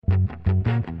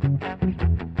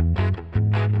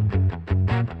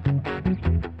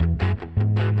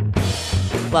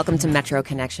Welcome to Metro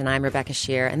Connection. I'm Rebecca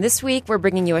Shear, and this week we're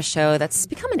bringing you a show that's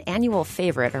become an annual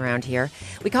favorite around here.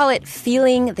 We call it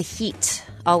Feeling the Heat.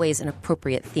 Always an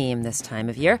appropriate theme this time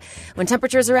of year, when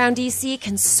temperatures around D.C.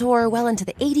 can soar well into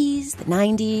the 80s, the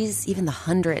 90s, even the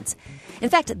hundreds. In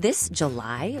fact, this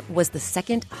July was the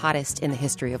second hottest in the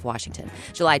history of Washington.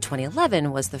 July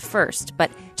 2011 was the first. But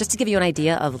just to give you an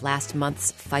idea of last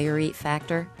month's fiery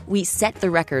factor, we set the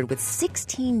record with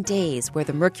 16 days where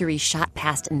the mercury shot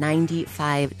past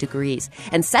 95 degrees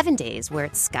and 7 days where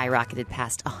it skyrocketed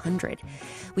past 100.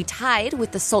 We tied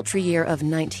with the sultry year of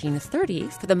 1930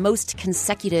 for the most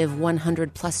consecutive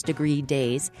 100-plus degree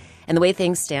days. And the way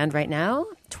things stand right now,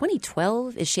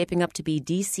 2012 is shaping up to be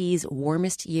D.C.'s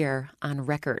warmest year on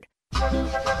record.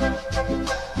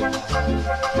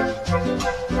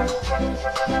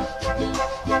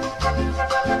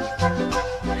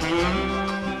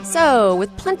 So,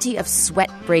 with plenty of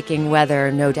sweat-breaking weather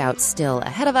no doubt still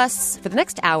ahead of us, for the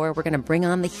next hour we're going to bring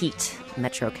on the heat,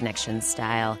 Metro Connection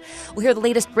style. We'll hear the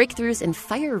latest breakthroughs in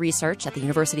fire research at the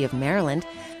University of Maryland.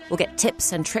 We'll get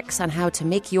tips and tricks on how to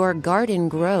make your garden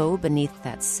grow beneath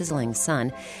that sizzling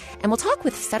sun. And we'll talk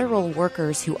with federal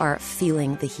workers who are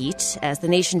feeling the heat as the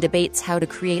nation debates how to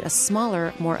create a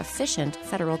smaller, more efficient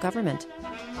federal government.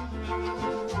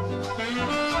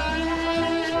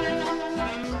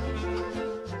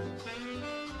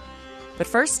 But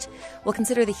first, we'll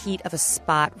consider the heat of a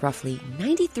spot roughly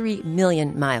 93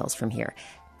 million miles from here,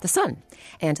 the sun.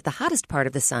 And the hottest part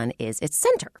of the sun is its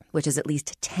center, which is at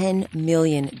least 10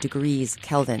 million degrees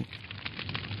Kelvin.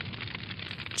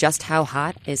 Just how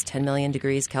hot is 10 million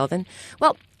degrees Kelvin?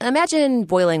 Well, imagine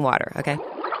boiling water, okay?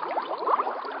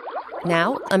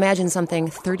 Now, imagine something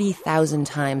 30,000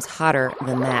 times hotter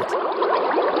than that.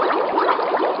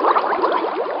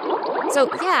 So,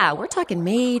 yeah, we're talking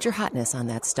major hotness on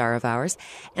that star of ours.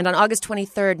 And on August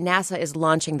 23rd, NASA is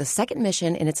launching the second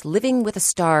mission in its Living with a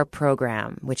Star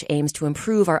program, which aims to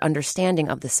improve our understanding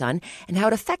of the sun and how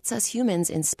it affects us humans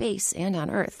in space and on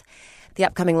Earth. The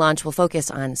upcoming launch will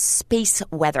focus on space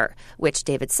weather, which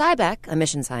David Sybeck, a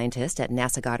mission scientist at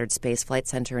NASA Goddard Space Flight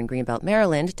Center in Greenbelt,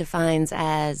 Maryland, defines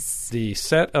as the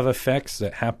set of effects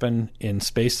that happen in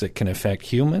space that can affect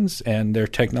humans and their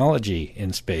technology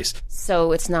in space.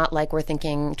 So it's not like we're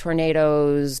thinking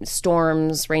tornadoes,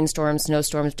 storms, rainstorms,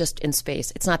 snowstorms, just in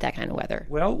space. It's not that kind of weather.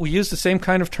 Well, we use the same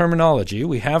kind of terminology.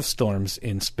 We have storms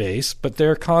in space, but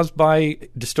they're caused by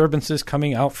disturbances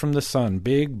coming out from the sun,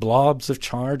 big blobs of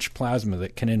charged plasma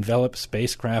that can envelop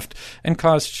spacecraft and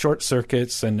cause short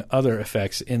circuits and other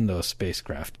effects in those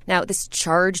spacecraft. Now, this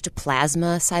charged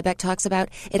plasma Sybeck talks about,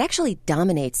 it actually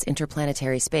dominates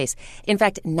interplanetary space. In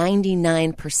fact,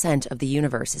 99% of the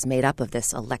universe is made up of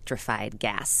this electrified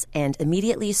gas. And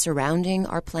immediately surrounding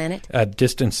our planet, at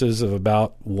distances of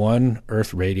about 1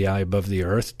 Earth radii above the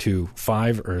Earth to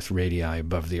 5 Earth radii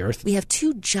above the Earth, we have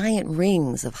 2 giant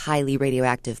rings of highly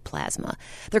radioactive plasma.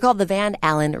 They're called the Van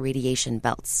Allen radiation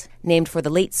belts, named for the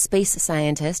late space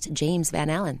scientist James Van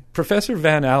Allen. Professor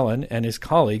Van Allen and his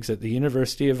colleagues at the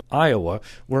University of Iowa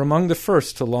were among the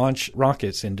first to launch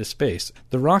rockets into space.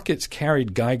 The rockets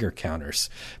carried Geiger counters,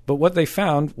 but what they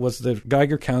found was the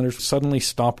Geiger counters suddenly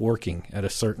stopped working at a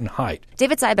certain height.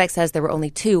 David Sybeck says there were only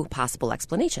 2 possible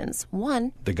explanations.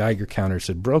 1, the Geiger counters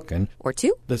had broken. Or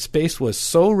 2, the space was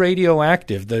so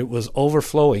radioactive that it was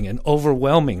overflowing and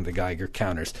overwhelming the Geiger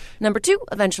counters. Number 2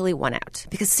 eventually won out.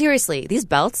 Because seriously, these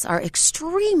belts are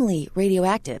extremely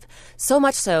radioactive, so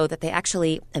much so that they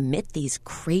actually emit these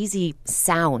crazy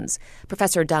sounds.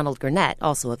 Professor Donald Gurnett,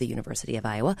 also of the University of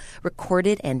Iowa,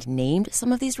 recorded and named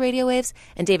some of these radio waves,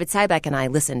 and David Sybeck and I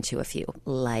listened to a few,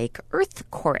 like Earth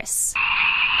Chorus,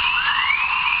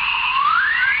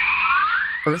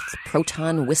 Earth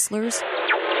Proton Whistlers,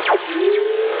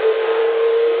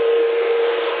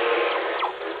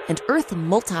 and Earth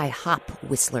Multi-Hop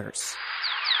Whistlers.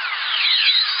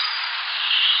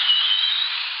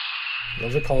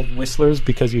 Those are called whistlers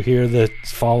because you hear the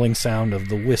falling sound of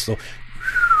the whistle.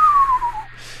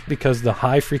 Because the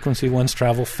high-frequency ones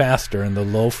travel faster and the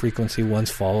low-frequency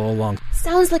ones follow along.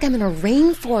 Sounds like I'm in a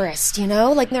rainforest, you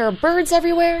know? Like there are birds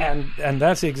everywhere. And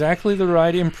that's exactly the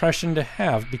right impression to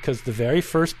have, because the very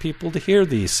first people to hear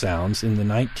these sounds in the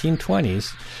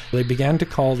 1920s, they began to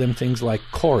call them things like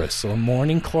chorus or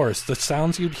morning chorus, the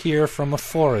sounds you'd hear from a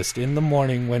forest in the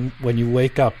morning when you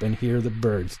wake up and hear the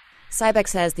birds. Sybeck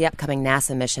says the upcoming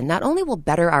NASA mission not only will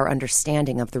better our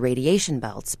understanding of the radiation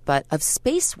belts, but of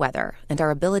space weather and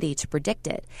our ability to predict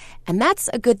it. And that's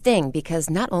a good thing, because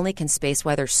not only can space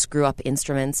weather screw up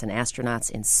instruments and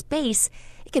astronauts in space,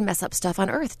 it it can mess up stuff on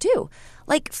Earth, too.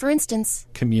 Like, for instance,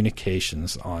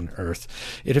 communications on Earth.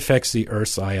 It affects the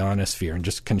Earth's ionosphere and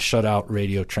just can shut out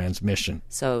radio transmission.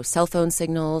 So cell phone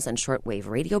signals and shortwave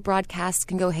radio broadcasts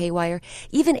can go haywire.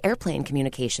 Even airplane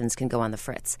communications can go on the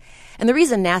fritz. And the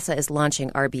reason NASA is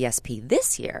launching RBSP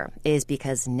this year is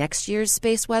because next year's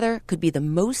space weather could be the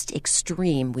most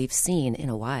extreme we've seen in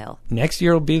a while. Next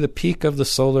year will be the peak of the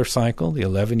solar cycle, the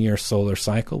 11-year solar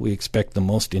cycle. We expect the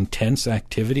most intense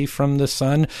activity from the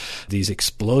sun. These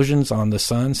explosions on the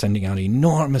sun, sending out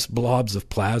enormous blobs of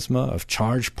plasma, of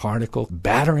charged particles,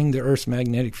 battering the Earth's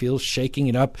magnetic field, shaking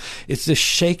it up. It's the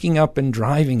shaking up and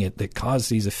driving it that cause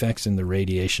these effects in the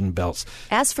radiation belts.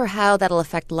 As for how that'll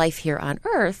affect life here on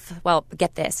Earth, well,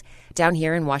 get this. Down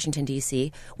here in Washington,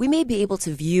 D.C., we may be able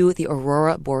to view the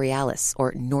aurora borealis,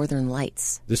 or northern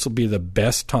lights. This will be the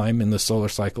best time in the solar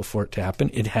cycle for it to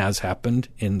happen. It has happened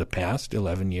in the past,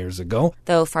 11 years ago.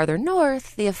 Though farther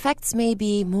north, the effects may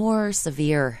be more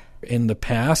severe. In the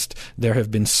past, there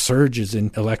have been surges in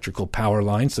electrical power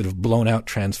lines that have blown out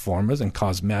transformers and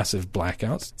caused massive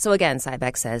blackouts. So again,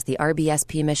 Siebeck says the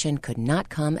RBSP mission could not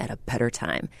come at a better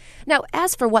time. Now,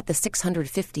 as for what the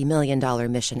 $650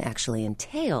 million mission actually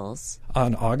entails...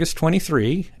 On August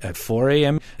 23 at 4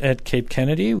 a.m. at Cape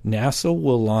Kennedy, NASA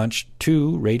will launch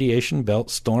 2 radiation belt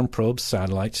storm probe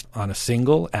satellites on a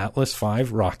single Atlas V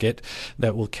rocket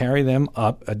that will carry them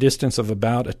up a distance of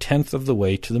about a tenth of the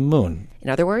way to the moon. In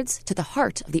other words, to the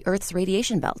heart of the Earth's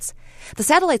radiation belts. The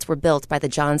satellites were built by the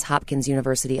Johns Hopkins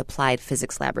University Applied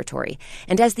Physics Laboratory,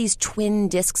 and as these twin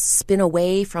disks spin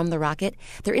away from the rocket,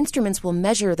 their instruments will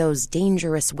measure those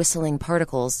dangerous whistling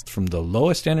particles from the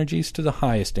lowest energies to the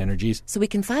highest energies, so we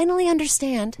can finally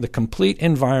understand the complete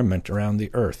environment around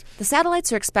the Earth. The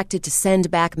satellites are expected to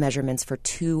send back measurements for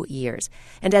 2 years,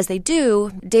 and as they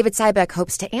do, David Siebeck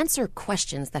hopes to answer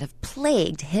questions that have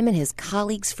plagued him and his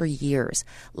colleagues for years,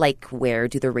 like where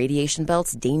do the radiation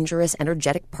belt's dangerous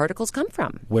energetic particles come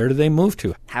from? Where do they move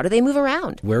to? How do they move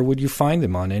around? Where would you find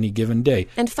them on any given day?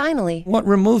 And finally, what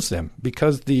removes them?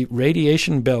 Because the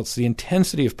radiation belts, the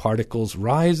intensity of particles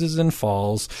rises and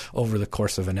falls over the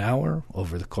course of an hour,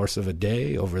 over the course of a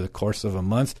day, over the course of a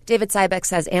month. David Siebeck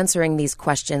says answering these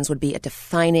questions would be a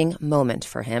defining moment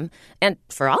for him, and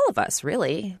for all of us,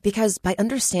 really, because by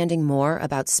understanding more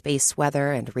about space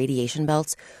weather and radiation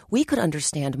belts, we could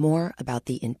understand more about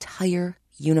the entire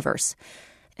universe.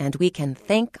 And we can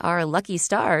thank our lucky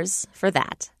stars for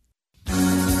that.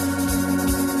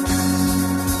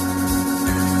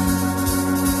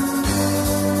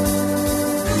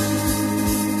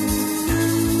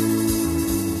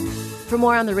 For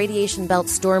more on the Radiation Belt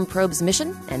Storm Probe's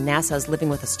mission and NASA's Living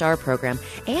with a Star program,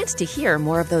 and to hear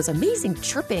more of those amazing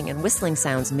chirping and whistling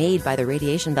sounds made by the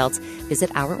radiation belts,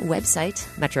 visit our website,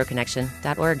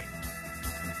 metroconnection.org.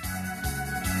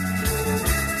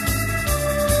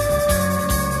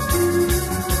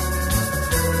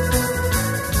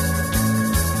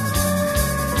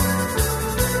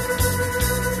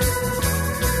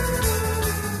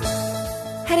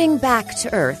 Heading back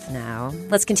to Earth now,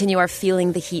 let's continue our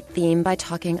Feeling the Heat theme by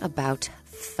talking about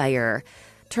fire.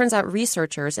 Turns out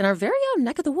researchers in our very own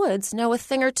neck of the woods know a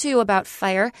thing or two about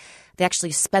fire. They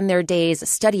actually spend their days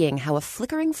studying how a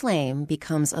flickering flame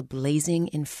becomes a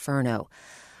blazing inferno.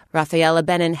 Rafaela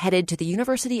Benin headed to the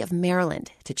University of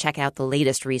Maryland to check out the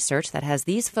latest research that has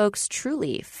these folks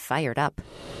truly fired up.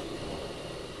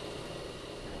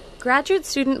 Graduate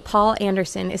student Paul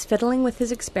Anderson is fiddling with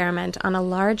his experiment on a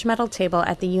large metal table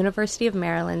at the University of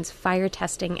Maryland's Fire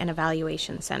Testing and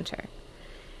Evaluation Center.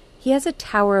 He has a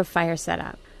tower of fire set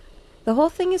up. The whole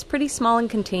thing is pretty small and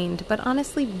contained, but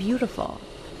honestly beautiful.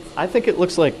 I think it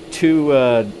looks like 2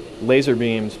 laser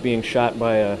beams being shot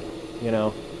by a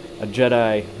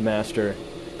Jedi master.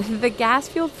 The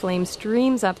gas-fueled flame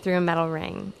streams up through a metal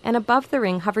ring, and above the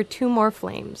ring hover 2 more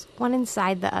flames, one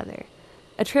inside the other.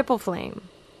 A triple flame.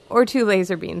 Or 2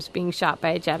 laser beams being shot by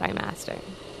a Jedi Master.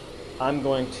 I'm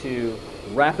going to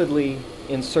rapidly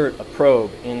insert a probe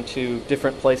into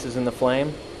different places in the flame,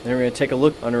 and we're going to take a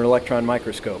look under an electron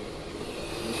microscope.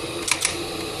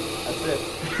 That's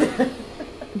it.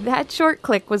 That short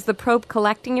click was the probe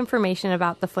collecting information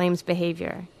about the flame's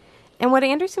behavior. And what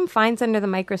Anderson finds under the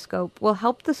microscope will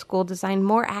help the school design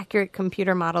more accurate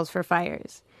computer models for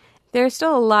fires. There are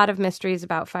still a lot of mysteries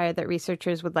about fire that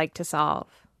researchers would like to solve.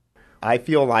 I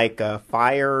feel like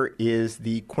fire is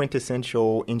the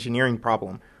quintessential engineering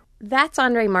problem. That's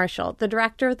Andre Marshall, the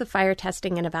director of the Fire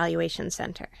Testing and Evaluation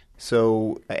Center.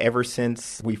 So ever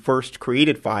since we first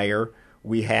created fire,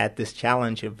 we had this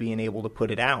challenge of being able to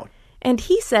put it out. And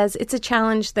he says it's a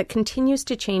challenge that continues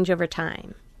to change over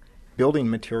time. Building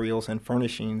materials and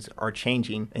furnishings are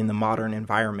changing in the modern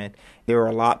environment. There are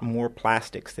a lot more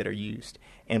plastics that are used,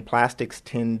 and plastics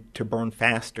tend to burn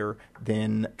faster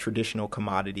than traditional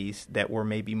commodities that were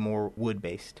maybe more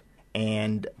wood-based.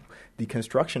 And the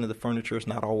construction of the furniture is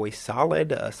not always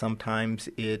solid. Sometimes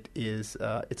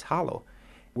it's hollow.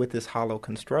 With this hollow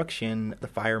construction, the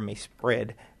fire may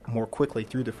spread more quickly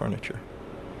through the furniture.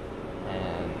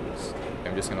 And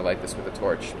I'm just going to light this with a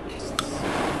torch.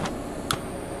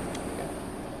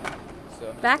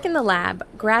 Back in the lab,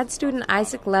 grad student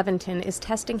Isaac Leventon is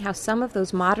testing how some of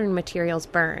those modern materials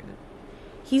burn.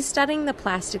 He's studying the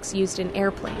plastics used in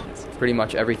airplanes. Pretty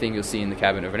much everything you'll see in the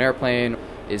cabin of an airplane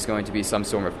is going to be some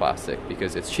form of plastic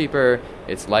because it's cheaper,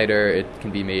 it's lighter, it can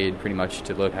be made pretty much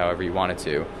to look however you want it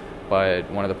to.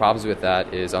 But one of the problems with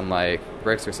that is, unlike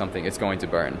bricks or something, it's going to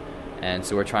burn. And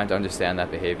so we're trying to understand that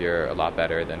behavior a lot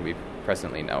better than we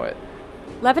presently know it.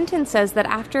 Leventon says that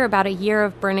after about a year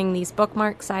of burning these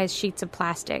bookmark-sized sheets of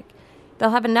plastic, they'll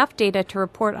have enough data to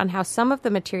report on how some of the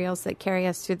materials that carry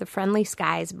us through the friendly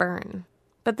skies burn.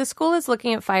 But the school is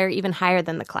looking at fire even higher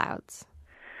than the clouds.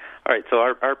 All right, so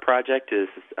our project is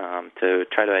to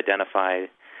try to identify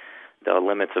the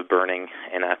limits of burning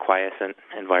in a quiescent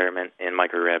environment in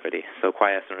microgravity. So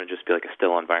quiescent would just be like a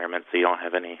still environment, so you don't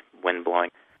have any wind blowing.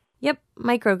 Yep,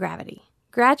 microgravity.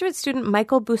 Graduate student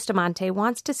Michael Bustamante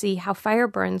wants to see how fire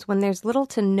burns when there's little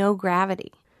to no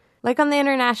gravity, like on the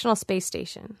International Space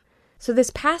Station. So this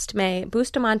past May,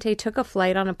 Bustamante took a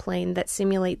flight on a plane that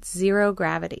simulates zero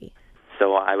gravity.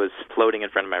 So I was floating in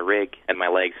front of my rig, and my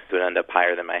legs would end up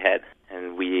higher than my head.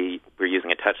 And we were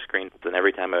using a touch screen, and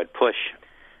every time I would push,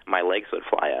 my legs would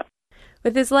fly up.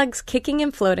 With his legs kicking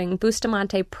and floating,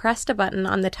 Bustamante pressed a button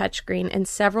on the touchscreen and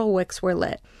several wicks were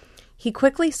lit. He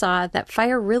quickly saw that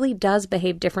fire really does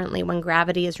behave differently when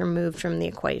gravity is removed from the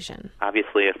equation.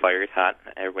 Obviously, a fire is hot.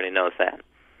 Everybody knows that.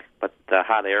 But the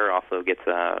hot air also gets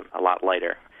a lot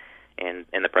lighter. And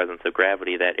in the presence of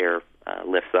gravity, that air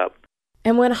lifts up.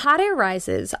 And when hot air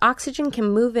rises, oxygen can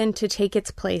move in to take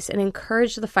its place and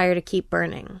encourage the fire to keep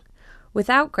burning.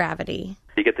 Without gravity,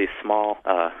 you get these small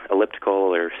elliptical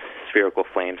or spherical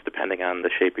flames depending on the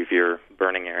shape of your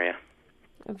burning area.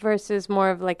 Versus more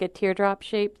of like a teardrop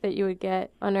shape that you would get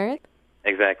on Earth?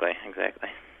 Exactly.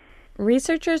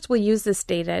 Researchers will use this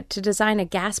data to design a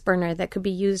gas burner that could be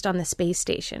used on the space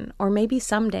station, or maybe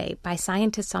someday by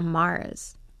scientists on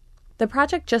Mars. The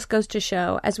project just goes to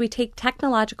show, as we take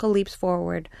technological leaps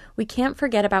forward, we can't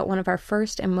forget about one of our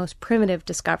first and most primitive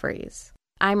discoveries.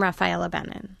 I'm Rafaela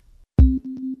Benin.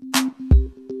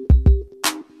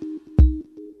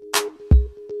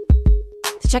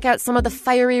 To check out some of the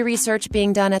fiery research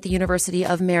being done at the University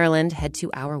of Maryland, head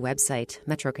to our website,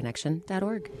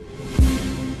 metroconnection.org.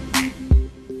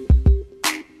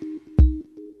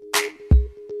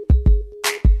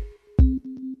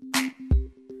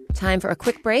 Time for a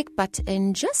quick break, but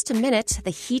in just a minute, the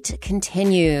heat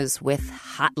continues with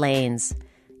hot lanes.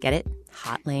 Get it?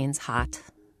 Hot lanes, hot.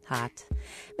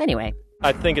 Anyway.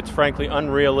 I think it's frankly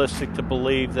unrealistic to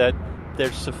believe that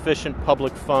there's sufficient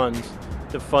public funds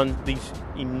to fund these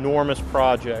enormous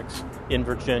projects in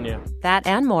Virginia. That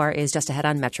and more is just ahead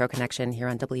on Metro Connection here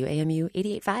on WAMU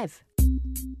 88.5.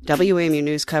 WAMU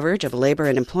News coverage of labor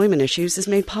and employment issues is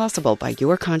made possible by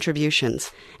your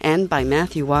contributions and by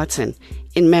Matthew Watson,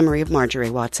 in memory of Marjorie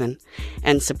Watson.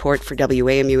 And support for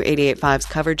WAMU 88.5's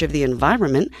coverage of the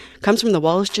environment comes from the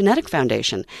Wallace Genetic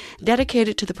Foundation,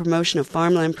 dedicated to the promotion of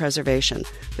farmland preservation,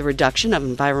 the reduction of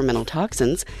environmental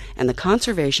toxins, and the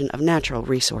conservation of natural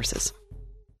resources.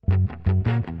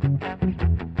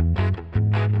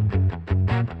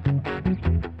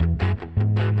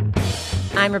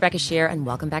 I'm Rebecca Shear, and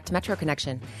welcome back to Metro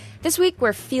Connection. This week,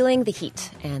 we're feeling the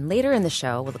heat, and later in the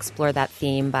show, we'll explore that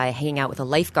theme by hanging out with a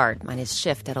lifeguard on his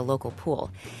shift at a local pool.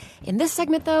 In this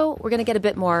segment, though, we're going to get a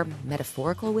bit more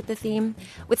metaphorical with the theme,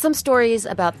 with some stories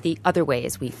about the other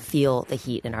ways we feel the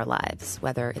heat in our lives,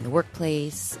 whether in the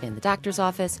workplace, in the doctor's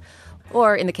office,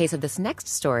 or in the case of this next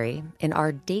story, in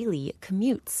our daily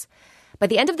commutes. By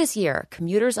the end of this year,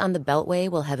 commuters on the Beltway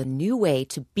will have a new way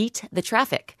to beat the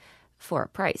traffic for a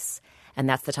price. And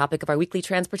that's the topic of our weekly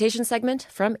transportation segment,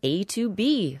 From A to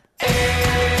B.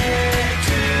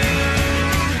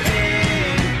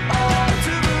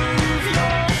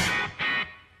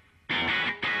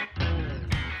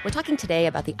 We're talking today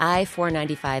about the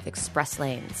I-495 express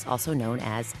lanes, also known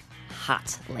as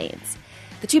hot lanes.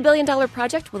 The $2 billion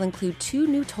project will include 2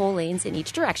 new toll lanes in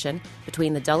each direction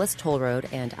between the Dulles Toll Road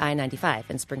and I-95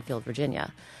 in Springfield,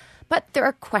 Virginia. But there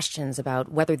are questions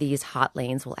about whether these hot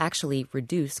lanes will actually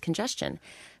reduce congestion.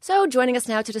 So joining us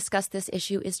now to discuss this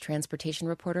issue is transportation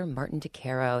reporter Martin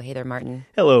DeCaro. Hey there, Martin.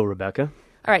 Hello, Rebecca.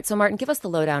 All right, so Martin, give us the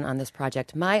lowdown on this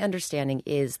project. My understanding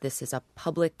is this is a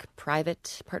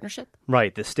public-private partnership?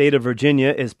 Right. The state of Virginia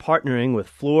is partnering with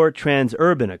Fluor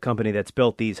Transurban, a company that's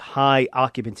built these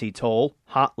high-occupancy toll,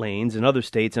 hot lanes in other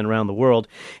states and around the world.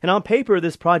 And on paper,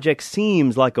 this project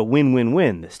seems like a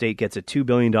win-win-win. The state gets a $2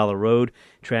 billion road,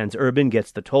 Transurban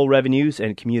gets the toll revenues,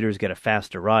 and commuters get a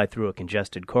faster ride through a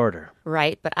congested corridor.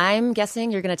 Right, but I'm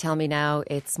guessing you're going to tell me now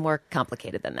it's more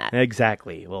complicated than that.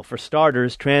 Exactly. Well, for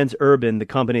starters, Transurban, the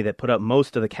company that put up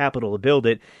most of the capital to build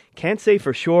it, can't say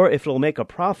for sure if it'll make a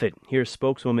profit. Here's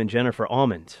spokeswoman Jennifer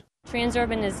Almond.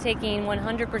 Transurban is taking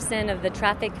 100% of the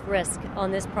traffic risk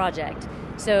on this project.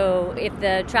 So if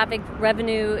the traffic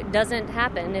revenue doesn't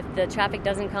happen, if the traffic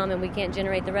doesn't come and we can't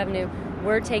generate the revenue,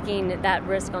 we're taking that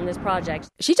risk on this project.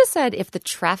 She just said if the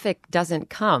traffic doesn't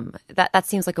come. That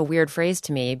seems like a weird phrase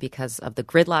to me because of the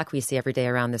gridlock we see every day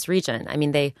around this region. I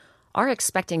mean, they are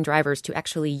expecting drivers to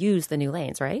actually use the new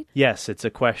lanes, right? Yes, it's a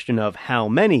question of how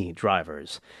many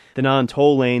drivers. The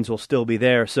non-toll lanes will still be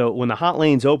there, so when the hot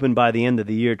lanes open by the end of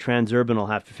the year, Transurban will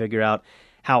have to figure out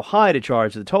how high to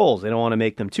charge the tolls. They don't want to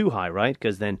make them too high, right?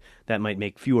 Because then that might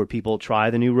make fewer people try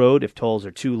the new road. If tolls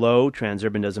are too low,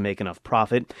 Transurban doesn't make enough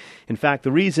profit. In fact,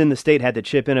 the reason the state had to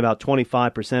chip in about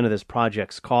 25% of this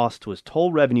project's cost was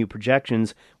toll revenue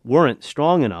projections weren't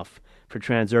strong enough for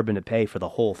Transurban to pay for the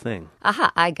whole thing.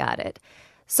 Aha, I got it.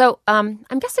 So I'm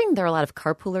guessing there are a lot of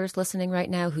carpoolers listening right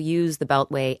now who use the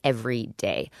Beltway every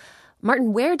day.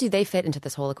 Martin, where do they fit into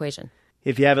this whole equation?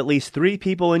 If you have at least 3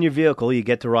 people in your vehicle, you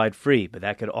get to ride free, but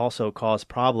that could also cause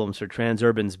problems for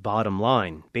Transurban's bottom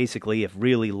line. Basically, if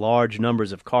really large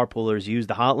numbers of carpoolers use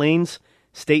the hot lanes,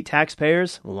 state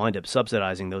taxpayers will wind up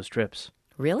subsidizing those trips.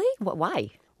 Really? Why?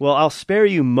 Well, I'll spare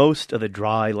you most of the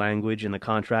dry language in the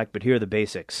contract, but here are the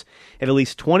basics. If at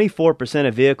least 24%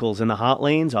 of vehicles in the hot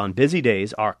lanes on busy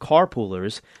days are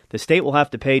carpoolers, the state will have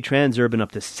to pay Transurban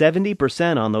up to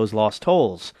 70% on those lost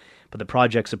tolls. But the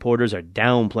project supporters are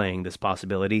downplaying this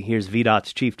possibility. Here's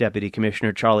VDOT's Chief Deputy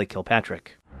Commissioner Charlie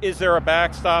Kilpatrick. Is there a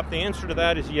backstop? The answer to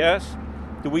that is yes.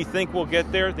 Do we think we'll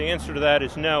get there? The answer to that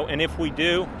is no. And if we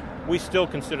do, we still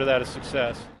consider that a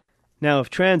success. Now,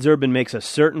 if Transurban makes a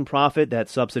certain profit, that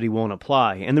subsidy won't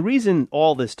apply. And the reason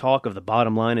all this talk of the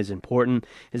bottom line is important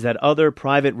is that other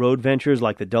private road ventures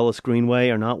like the Dulles Greenway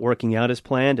are not working out as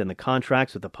planned, and the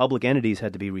contracts with the public entities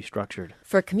had to be restructured.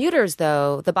 For commuters,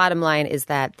 though, the bottom line is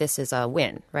that this is a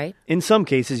win, right? In some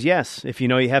cases, yes. If you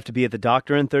know you have to be at the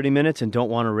doctor in 30 minutes and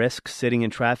don't want to risk sitting in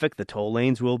traffic, the toll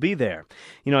lanes will be there.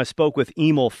 You know, I spoke with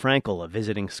Emil Frankel, a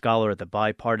visiting scholar at the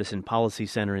Bipartisan Policy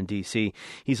Center in D.C.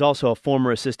 He's also a former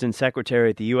assistant secretary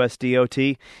at the U.S. DOT.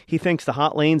 He thinks the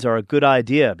hot lanes are a good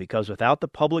idea because without the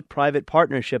public-private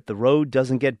partnership, the road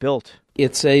doesn't get built.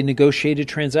 It's a negotiated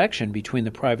transaction between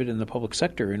the private and the public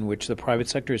sector in which the private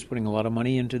sector is putting a lot of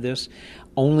money into this,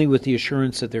 only with the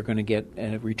assurance that they're going to get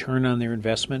a return on their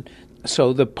investment.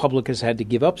 So the public has had to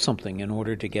give up something in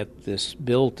order to get this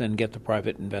built and get the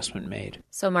private investment made.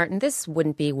 So, Martin, this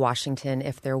wouldn't be Washington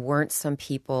if there weren't some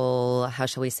people, how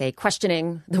shall we say,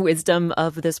 questioning the wisdom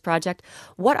of this project.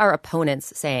 What are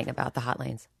opponents saying about the hot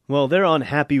lanes? Well, they're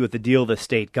unhappy with the deal the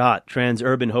state got.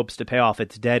 Transurban hopes to pay off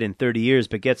its debt in 30 years,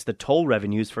 but gets the toll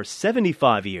revenues for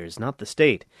 75 years, not the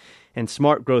state. And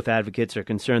smart growth advocates are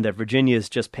concerned that Virginia is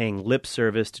just paying lip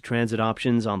service to transit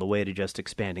options on the way to just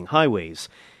expanding highways.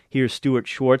 Here's Stuart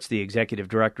Schwartz, the executive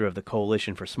director of the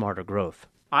Coalition for Smarter Growth.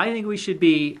 I think we should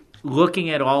be looking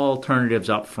at all alternatives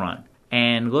up front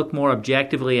and look more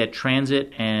objectively at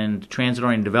transit and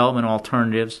transit-oriented development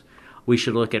alternatives. We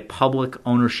should look at public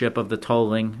ownership of the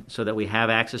tolling so that we have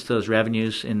access to those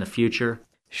revenues in the future.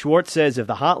 Schwartz says if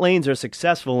the hot lanes are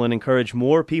successful and encourage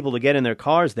more people to get in their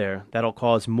cars there, that'll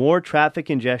cause more traffic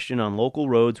congestion on local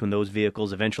roads when those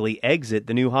vehicles eventually exit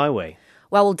the new highway.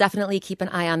 Well, we'll definitely keep an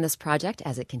eye on this project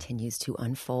as it continues to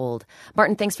unfold.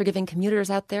 Martin, thanks for giving commuters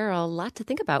out there a lot to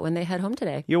think about when they head home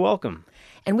today. You're welcome.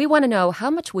 And we want to know, how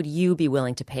much would you be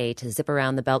willing to pay to zip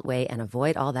around the Beltway and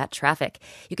avoid all that traffic?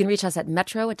 You can reach us at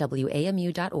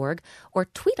metro@wamu.org or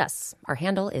tweet us. Our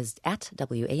handle is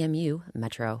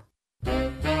 @WAMU-Metro.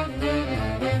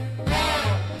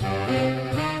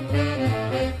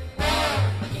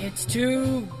 It's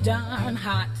too darn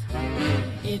hot.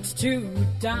 It's too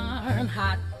darn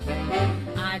hot.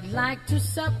 I'd like to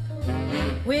sup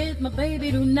with my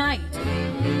baby tonight.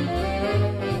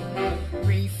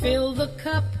 Refill the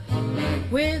cup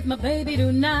with my baby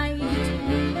tonight.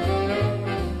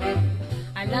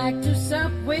 I'd like to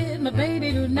sup with my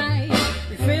baby tonight.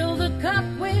 Refill the cup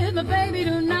with my baby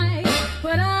tonight.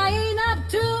 But I ain't up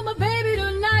to my baby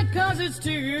tonight 'cause it's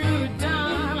too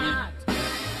darn hot.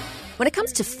 When it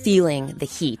comes to feeling the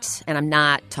heat, and I'm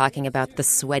not talking about the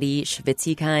sweaty,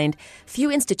 schwitzy kind, few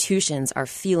institutions are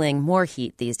feeling more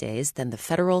heat these days than the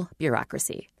federal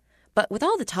bureaucracy. But with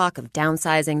all the talk of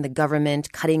downsizing the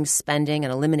government, cutting spending,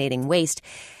 and eliminating waste,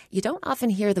 you don't often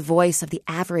hear the voice of the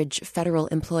average federal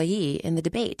employee in the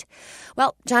debate.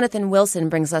 Well, Jonathan Wilson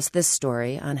brings us this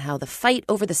story on how the fight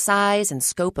over the size and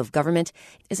scope of government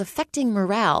is affecting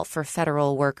morale for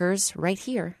federal workers right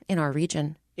here in our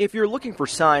region. If you're looking for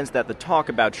signs that the talk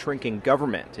about shrinking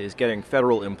government is getting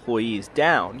federal employees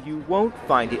down, you won't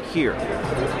find it here.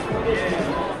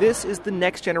 This is the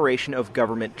Next Generation of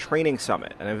Government Training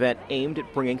Summit, an event aimed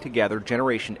at bringing together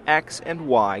Generation X and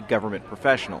Y government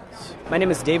professionals. My name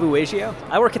is Dave Uegio.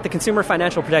 I work at the Consumer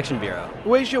Financial Protection Bureau.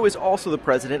 Uegio is also the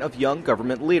president of Young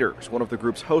Government Leaders, one of the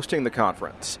groups hosting the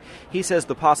conference. He says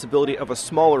the possibility of a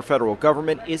smaller federal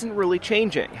government isn't really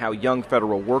changing how young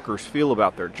federal workers feel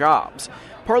about their jobs,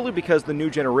 partly because the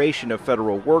new generation of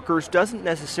federal workers doesn't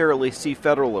necessarily see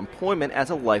federal employment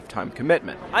as a lifetime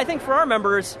commitment. I think for our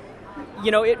members,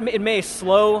 it may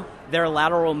slow their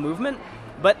lateral movement,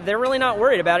 but they're really not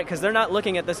worried about it because they're not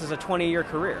looking at this as a 20-year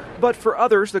career. But for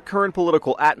others, the current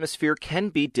political atmosphere can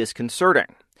be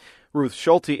disconcerting. Ruth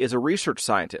Schulte is a research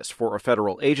scientist for a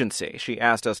federal agency. She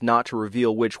asked us not to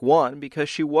reveal which one because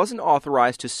she wasn't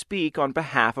authorized to speak on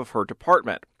behalf of her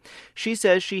department. She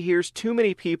says she hears too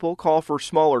many people call for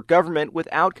smaller government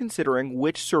without considering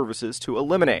which services to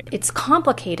eliminate. It's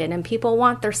complicated and people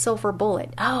want their silver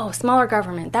bullet. Oh, smaller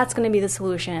government, that's going to be the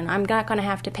solution. I'm not going to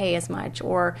have to pay as much.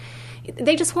 Or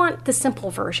they just want the simple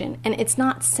version. And it's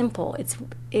not simple.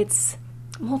 It's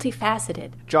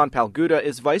multifaceted. John Palguda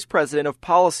is vice president of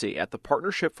policy at the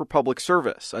Partnership for Public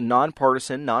Service, a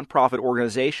nonpartisan, nonprofit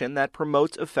organization that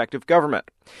promotes effective government.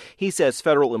 He says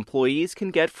federal employees can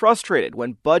get frustrated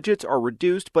when budgets are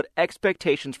reduced but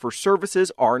expectations for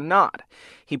services are not.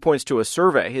 He points to a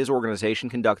survey his organization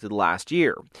conducted last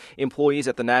year. Employees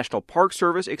at the National Park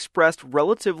Service expressed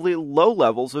relatively low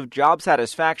levels of job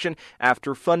satisfaction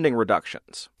after funding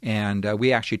reductions. And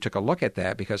we actually took a look at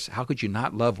that because how could you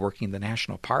not love working in the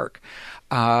national park?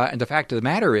 And the fact of the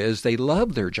matter is they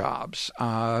love their jobs.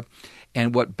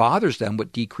 And what bothers them,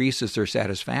 what decreases their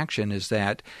satisfaction, is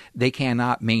that they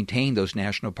cannot maintain those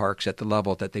national parks at the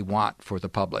level that they want for the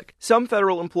public. Some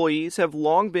federal employees have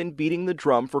long been beating the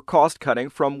drum for cost cutting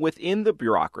from within the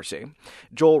bureaucracy.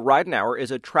 Joel Reidenauer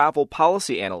is a travel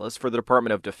policy analyst for the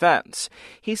Department of Defense.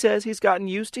 He says he's gotten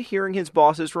used to hearing his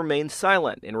bosses remain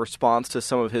silent in response to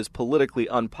some of his politically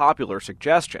unpopular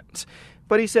suggestions.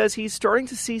 But he says he's starting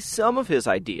to see some of his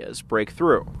ideas break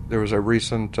through. There was a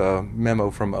recent memo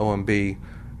from OMB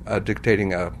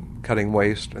dictating cutting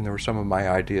waste, and there were some of my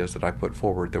ideas that I put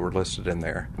forward that were listed in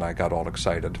there, and I got all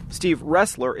excited. Steve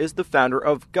Ressler is the founder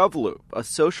of GovLoop, a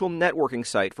social networking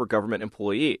site for government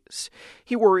employees.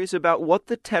 He worries about what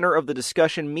the tenor of the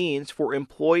discussion means for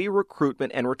employee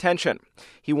recruitment and retention.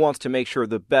 He wants to make sure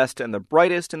the best and the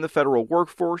brightest in the federal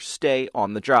workforce stay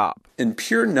on the job. In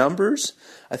pure numbers,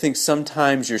 I think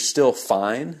sometimes you're still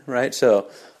fine, right? So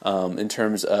in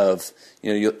terms of,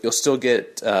 you'll still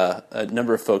get a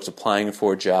number of folks applying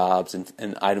for jobs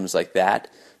and items like that.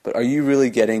 But are you really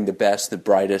getting the best, the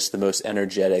brightest, the most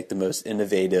energetic, the most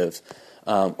innovative?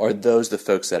 Are those the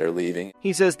folks that are leaving?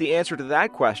 He says the answer to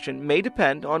that question may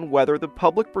depend on whether the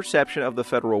public perception of the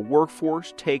federal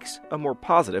workforce takes a more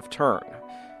positive turn.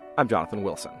 I'm Jonathan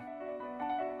Wilson.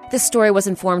 This story was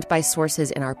informed by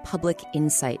sources in our Public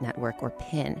Insight Network, or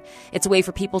PIN. It's a way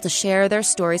for people to share their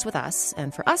stories with us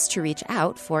and for us to reach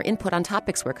out for input on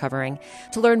topics we're covering.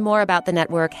 To learn more about the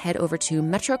network, head over to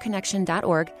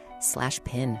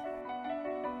metroconnection.org/PIN.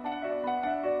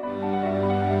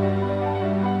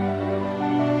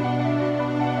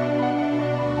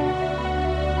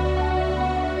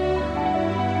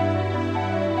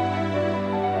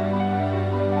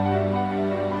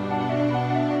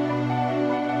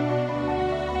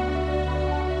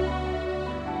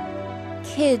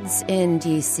 Kids in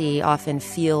D.C. often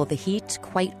feel the heat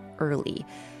quite early,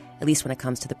 at least when it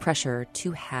comes to the pressure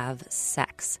to have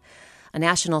sex. A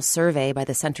national survey by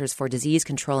the Centers for Disease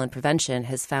Control and Prevention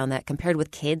has found that compared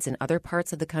with kids in other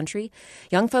parts of the country,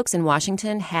 young folks in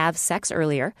Washington have sex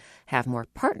earlier, have more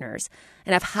partners,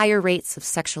 and have higher rates of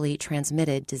sexually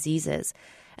transmitted diseases.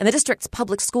 And the district's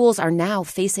public schools are now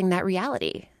facing that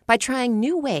reality by trying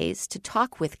new ways to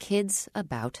talk with kids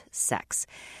about sex.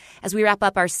 As we wrap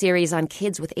up our series on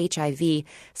kids with HIV,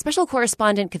 special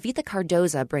correspondent Kavitha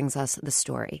Cardoza brings us the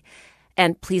story.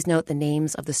 And please note the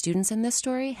names of the students in this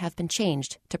story have been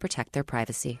changed to protect their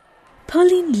privacy.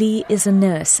 Pauline Lee is a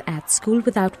nurse at School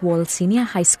Without Walls Senior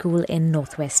High School in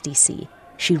Northwest D.C.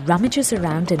 She rummages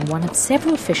around in one of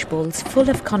several fish bowls full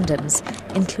of condoms,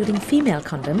 including female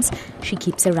condoms she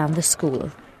keeps around the school.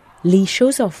 Lee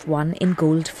shows off one in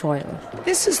gold foil.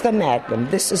 This is the Magnum.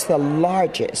 This is the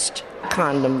largest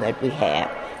condom that we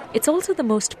have. It's also the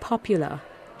most popular.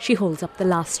 She holds up the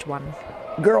last one.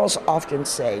 Girls often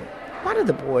say, why do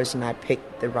the boys not pick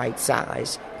the right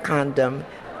size condom?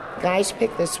 Guys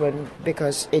pick this one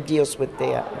because it deals with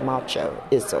their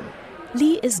machoism.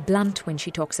 Lee is blunt when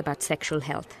she talks about sexual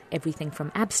health, everything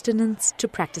from abstinence to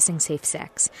practicing safe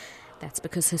sex. That's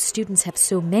because her students have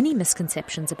so many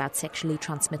misconceptions about sexually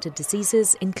transmitted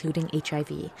diseases, including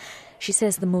HIV. She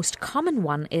says the most common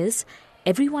one is,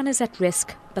 everyone is at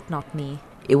risk, but not me.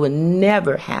 It will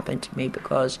never happen to me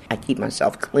because I keep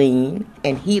myself clean,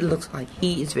 and he looks like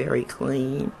he is very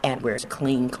clean and wears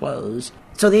clean clothes.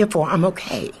 So therefore, I'm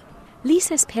okay. Lee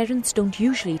says parents don't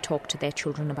usually talk to their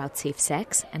children about safe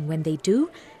sex, and when they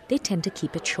do, they tend to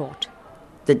keep it short.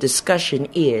 The discussion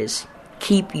is,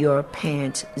 keep your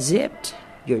pants zipped,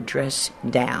 your dress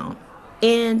down.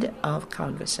 End of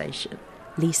conversation.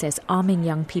 Lee says arming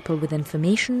young people with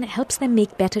information helps them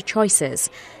make better choices,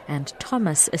 and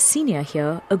Thomas, a senior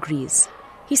here, agrees.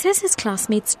 He says his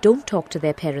classmates don't talk to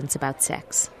their parents about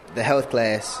sex. The health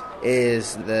class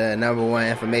is the number one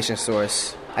information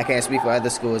source. I can't speak for other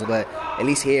schools, but at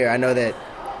least here I know that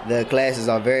the classes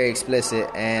are very explicit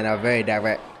and are very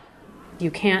direct.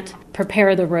 You can't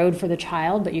prepare the road for the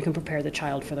child, but you can prepare the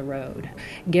child for the road.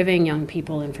 Giving young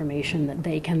people information that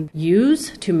they can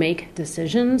use to make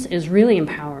decisions is really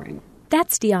empowering.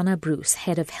 That's Deanna Bruce,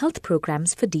 head of health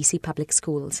programs for DC Public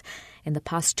Schools. In the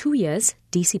past 2 years,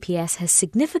 DCPS has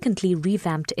significantly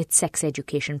revamped its sex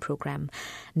education program.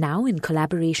 Now, in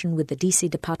collaboration with the DC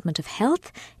Department of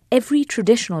Health, every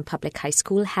traditional public high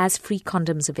school has free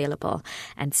condoms available,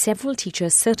 and several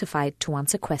teachers certified to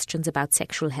answer questions about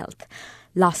sexual health.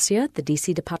 Last year, the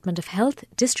DC Department of Health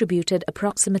distributed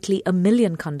approximately 1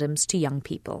 million condoms to young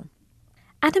people.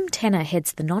 Adam Tenner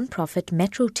heads the non-profit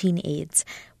Metro Teen AIDS,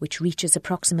 which reaches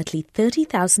approximately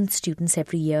 30,000 students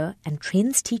every year and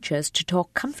trains teachers to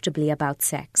talk comfortably about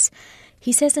sex.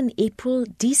 He says in April,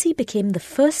 DC became the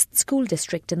first school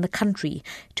district in the country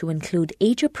to include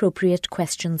age-appropriate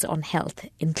questions on health,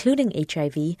 including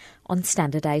HIV, on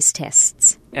standardized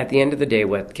tests. At the end of the day,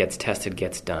 what gets tested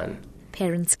gets done.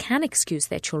 Parents can excuse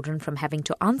their children from having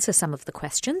to answer some of the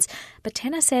questions, but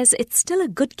Tenner says it's still a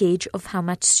good gauge of how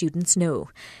much students know.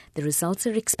 The results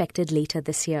are expected later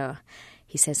this year.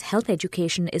 He says health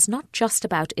education is not just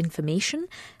about information,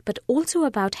 but also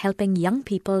about helping young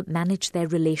people manage their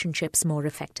relationships more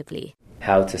effectively.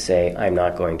 How to say, I'm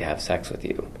not going to have sex with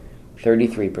you.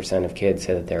 33% of kids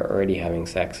say that they're already having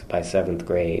sex by 7th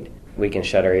grade. We can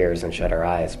shut our ears and shut our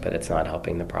eyes, but it's not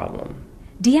helping the problem.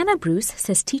 Deanna Bruce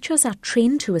says teachers are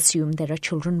trained to assume there are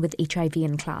children with HIV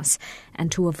in class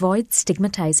and to avoid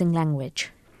stigmatizing language.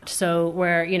 So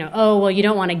where, you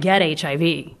don't want to get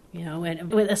HIV,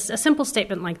 and with a simple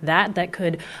statement like that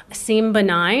could seem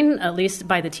benign, at least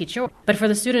by the teacher. But for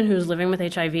the student who's living with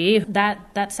HIV,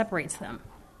 that separates them.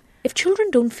 If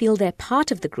children don't feel they're part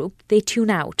of the group, they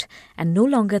tune out and no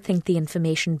longer think the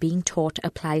information being taught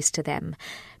applies to them.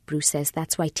 Bruce says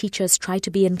that's why teachers try to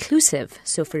be inclusive.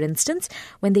 So, for instance,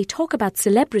 when they talk about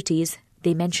celebrities,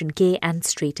 they mention gay and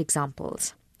straight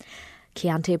examples.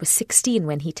 Keontae was 16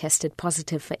 when he tested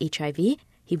positive for HIV.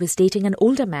 He was dating an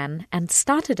older man and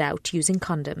started out using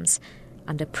condoms.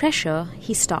 Under pressure,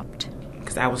 he stopped.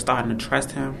 Because I was starting to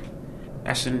trust him.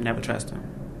 I shouldn't never trust him.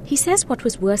 He says what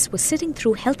was worse was sitting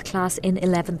through health class in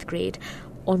 11th grade,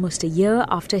 almost a year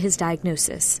after his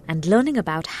diagnosis, and learning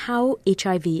about how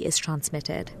HIV is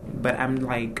transmitted. But I'm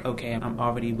like, okay, I'm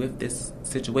already with this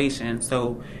situation,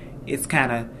 so it's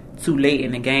kind of too late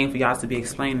in the game for y'all to be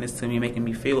explaining this to me, making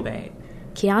me feel bad.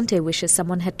 Keontae wishes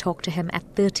someone had talked to him at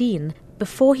 13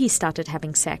 before he started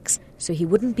having sex, so he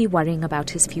wouldn't be worrying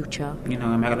about his future.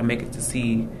 Am I going to make it to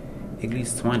see at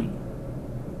least 20,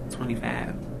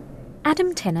 25?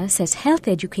 Adam Tenner says health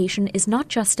education is not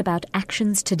just about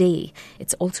actions today,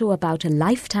 it's also about a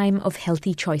lifetime of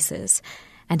healthy choices.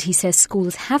 And he says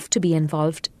schools have to be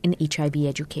involved in HIV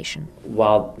education.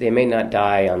 While they may not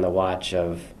die on the watch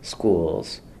of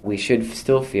schools, we should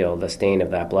still feel the stain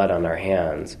of that blood on our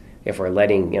hands if we're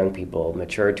letting young people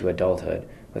mature to adulthood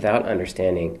without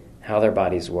understanding how their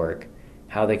bodies work,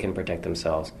 how they can protect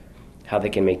themselves, how they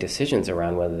can make decisions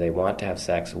around whether they want to have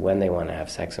sex, when they want to have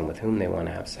sex, and with whom they want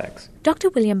to have sex. Dr.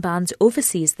 William Barnes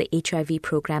oversees the HIV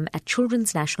program at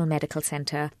Children's National Medical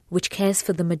Center, which cares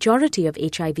for the majority of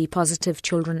HIV-positive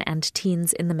children and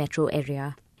teens in the metro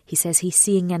area. He says he's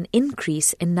seeing an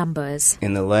increase in numbers.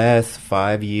 In the last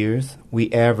 5 years, we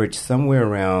averaged somewhere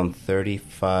around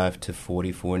 35 to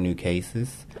 44 new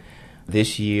cases.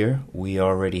 This year, we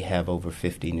already have over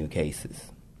 50 new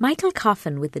cases. Michael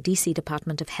Coffin with the DC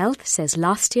Department of Health says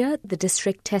last year the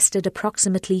district tested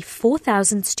approximately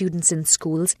 4,000 students in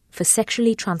schools for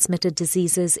sexually transmitted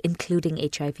diseases, including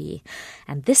HIV.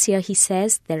 And this year, he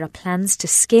says, there are plans to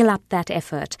scale up that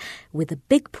effort with a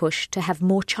big push to have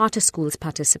more charter schools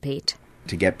participate.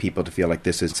 To get people to feel like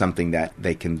this is something that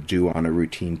they can do on a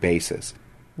routine basis.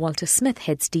 Walter Smith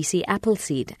heads DC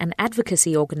Appleseed, an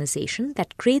advocacy organization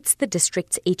that grades the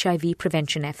district's HIV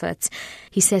prevention efforts.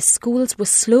 He says schools were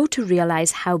slow to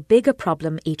realize how big a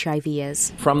problem HIV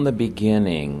is. From the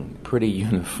beginning, pretty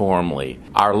uniformly,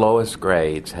 our lowest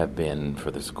grades have been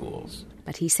for the schools.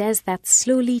 But he says that's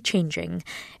slowly changing.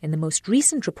 In the most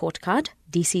recent report card,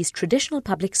 DC's traditional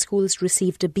public schools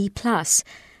received a B+,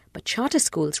 but charter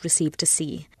schools received a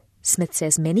C. Smith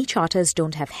says many charters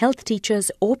don't have health teachers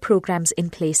or programs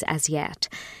in place as yet.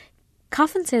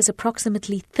 Coffin says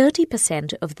approximately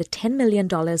 30% of the $10 million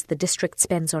the district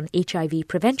spends on HIV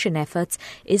prevention efforts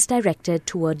is directed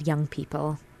toward young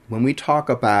people. When we talk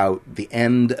about the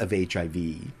end of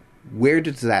HIV, where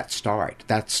does that start?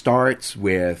 That starts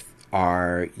with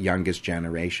our youngest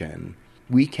generation.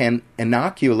 We can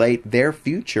inoculate their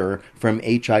future from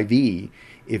HIV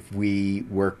if we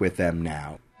work with them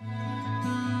now.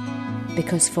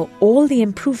 Because for all the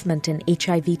improvement in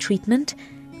HIV treatment,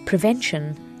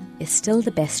 prevention is still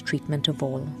the best treatment of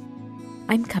all.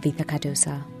 I'm Kavitha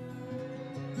Cardosa.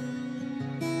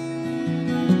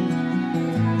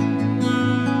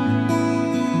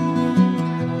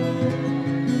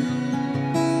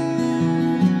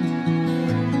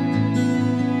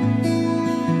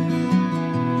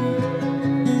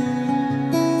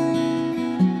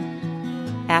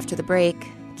 After the break,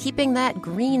 keeping that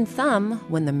green thumb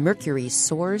when the mercury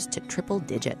soars to triple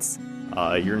digits.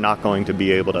 You're not going to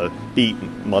be able to beat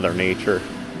Mother Nature,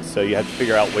 so you have to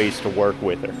figure out ways to work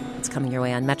with her. It's coming your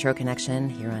way on Metro Connection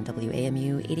here on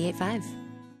WAMU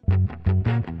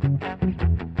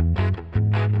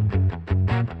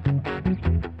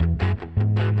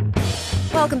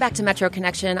 88.5. Welcome back to Metro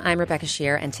Connection. I'm Rebecca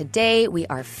Shear, and today we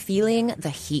are feeling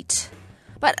the heat.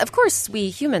 But, of course, we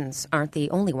humans aren't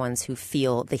the only ones who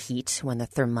feel the heat when the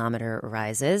thermometer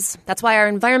rises. That's why our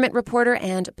environment reporter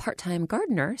and part-time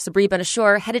gardener, Sabri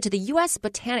Ben-Ashur, headed to the U.S.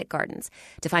 Botanic Gardens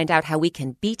to find out how we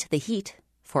can beat the heat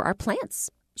for our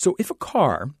plants. So if a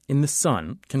car in the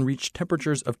sun can reach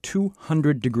temperatures of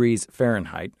 200 degrees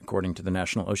Fahrenheit, according to the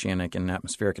National Oceanic and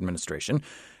Atmospheric Administration,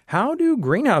 how do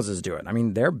greenhouses do it? I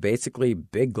mean, they're basically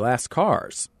big glass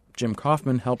cars. Jim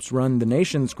Kaufman helps run the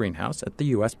nation's greenhouse at the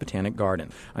U.S. Botanic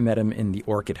Garden. I met him in the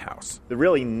Orchid House. The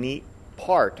really neat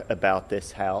part about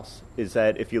this house is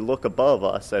that if you look above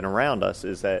us and around us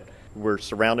is that we're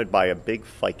surrounded by a big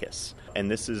ficus,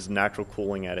 and this is natural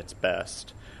cooling at its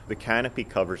best. The canopy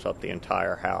covers up the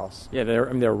entire house. Yeah, there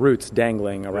are roots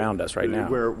dangling around us right now.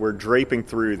 We're draping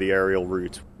through the aerial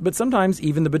roots. But sometimes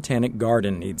even the Botanic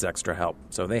Garden needs extra help,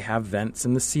 so they have vents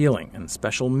in the ceiling and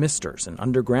special misters and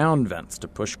underground vents to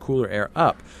push cooler air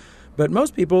up. But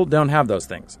most people don't have those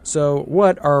things. So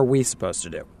what are we supposed to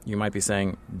do? You might be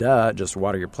saying, duh, just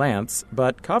water your plants.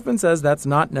 But Kaufman says that's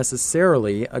not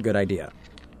necessarily a good idea.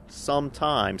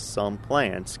 Sometimes some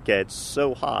plants get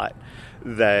so hot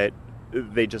that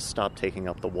they just stop taking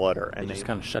up the water. And they just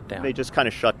kind of shut down. They just kind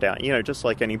of shut down. You know, just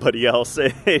like anybody else.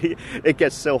 It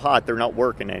gets so hot, they're not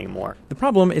working anymore. The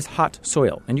problem is hot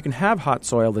soil. And you can have hot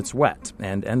soil that's wet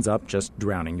and ends up just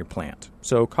drowning your plant.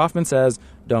 So Kaufman says,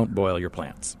 don't boil your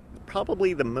plants.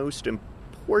 Probably the most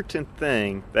important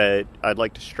thing that I'd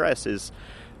like to stress is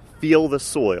feel the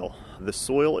soil. The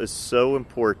soil is so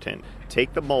important.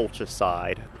 Take the mulch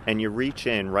aside, and you reach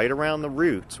in right around the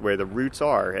roots, where the roots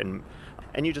are, and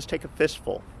you just take a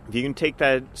fistful. If you can take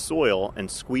that soil and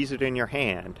squeeze it in your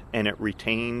hand, and it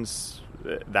retains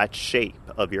that shape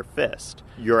of your fist,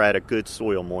 you're at a good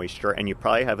soil moisture, and you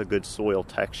probably have a good soil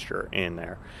texture in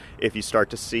there. If you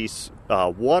start to see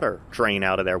water drain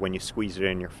out of there when you squeeze it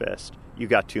in your fist, you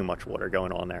got too much water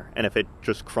going on there. And if it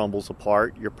just crumbles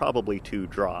apart, you're probably too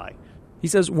dry. He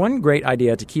says one great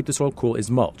idea to keep the soil cool is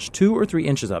mulch, 2 or 3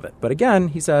 inches of it. But again,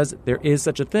 he says there is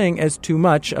such a thing as too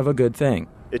much of a good thing.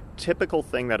 A typical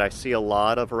thing that I see a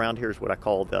lot of around here is what I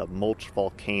call the mulch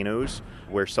volcanoes,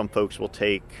 where some folks will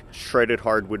take shredded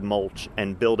hardwood mulch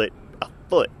and build it a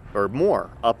foot or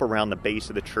more up around the base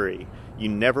of the tree. You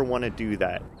never want to do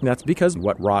that. That's because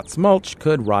what rots mulch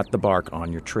could rot the bark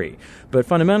on your tree. But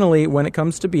fundamentally, when it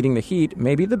comes to beating the heat,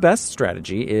 maybe the best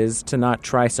strategy is to not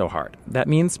try so hard. That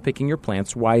means picking your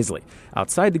plants wisely.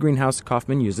 Outside the greenhouse,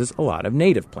 Kaufman uses a lot of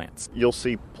native plants. You'll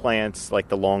see plants like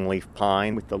the longleaf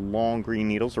pine with the long green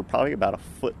needles are probably about a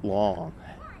foot long.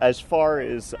 As far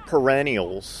as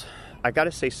perennials, I got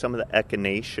to say some of the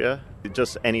echinacea,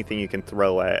 just anything you can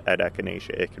throw at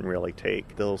echinacea, it can really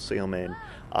take. They'll see them in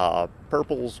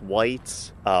purples,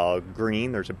 whites,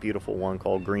 green. There's a beautiful one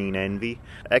called Green Envy.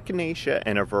 Echinacea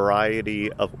and a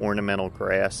variety of ornamental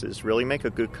grasses really make a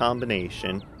good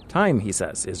combination. Thyme, he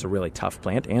says, is a really tough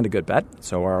plant and a good bet.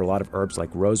 So are a lot of herbs like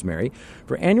rosemary.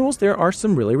 For annuals, there are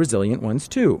some really resilient ones,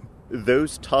 too.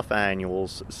 Those tough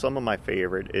annuals, some of my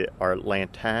favorite are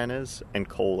lantanas and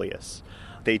coleus.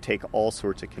 They take all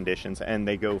sorts of conditions, and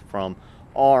they go from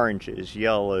oranges,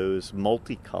 yellows,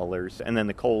 multicolors, and then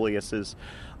the coleuses,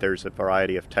 there's a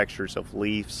variety of textures of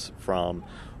leaves from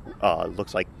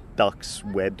looks like duck's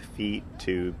webbed feet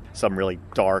to some really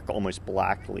dark, almost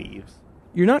black leaves.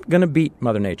 You're not going to beat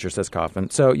Mother Nature, says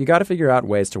Kaufman, so you got to figure out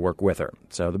ways to work with her.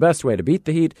 So the best way to beat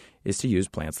the heat is to use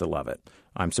plants that love it.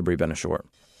 I'm Sabri Ben-Achour.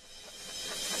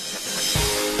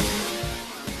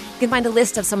 You can find a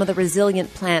list of some of the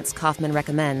resilient plants Kaufman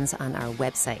recommends on our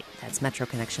website. That's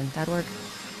metroconnection.org.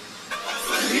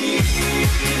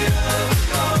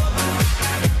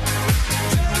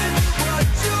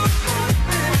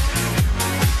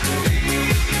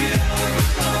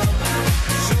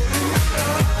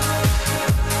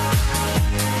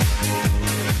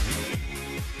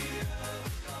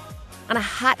 On a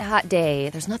hot, hot day,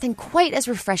 there's nothing quite as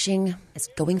refreshing as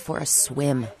going for a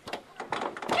swim.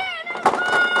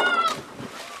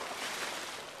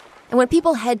 And when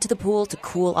people head to the pool to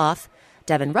cool off,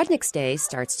 Devin Rudnick's day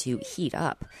starts to heat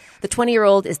up. The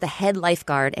 20-year-old is the head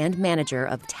lifeguard and manager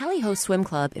of Tally-Ho Swim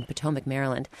Club in Potomac,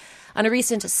 Maryland. On a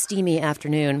recent steamy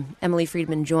afternoon, Emily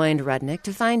Friedman joined Rudnick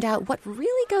to find out what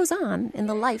really goes on in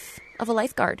the life of a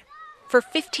lifeguard. For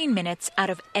 15 minutes out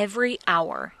of every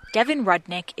hour, Devin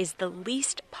Rudnick is the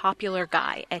least popular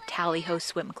guy at Tally-Ho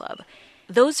Swim Club.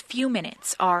 Those few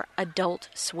minutes are adult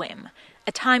swim,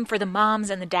 a time for the moms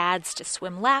and the dads to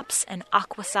swim laps and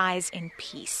aquasize in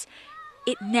peace.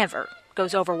 It never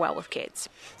goes over well with kids.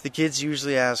 The kids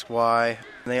usually ask why.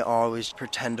 They always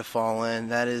pretend to fall in.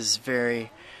 That is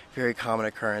very, very common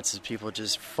occurrence, is people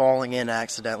just falling in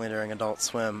accidentally during adult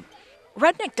swim.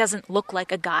 Rudnick doesn't look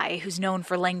like a guy who's known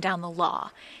for laying down the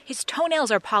law. His toenails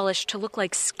are polished to look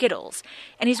like Skittles,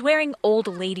 and he's wearing old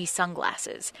lady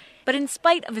sunglasses. But in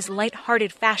spite of his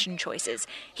light-hearted fashion choices,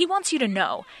 he wants you to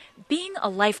know, being a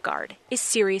lifeguard is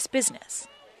serious business.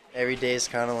 Every day is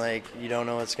kind of like you don't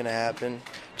know what's going to happen,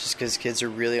 just because kids are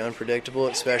really unpredictable,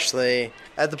 especially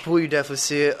at the pool. You definitely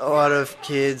see a lot of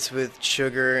kids with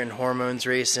sugar and hormones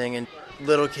racing, and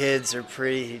little kids are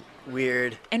pretty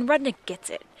weird. And Rudnick gets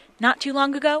it. Not too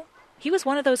long ago, he was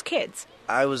one of those kids.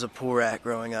 I was a pool rat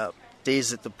growing up.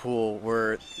 Days at the pool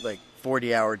were like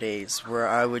 40-hour days where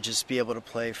I would just be able to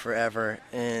play forever.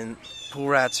 And pool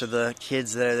rats are the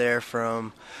kids that are there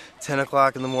from 10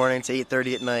 o'clock in the morning to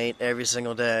 8:30 at night every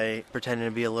single day, pretending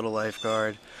to be a little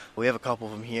lifeguard. We have a couple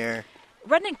of them here.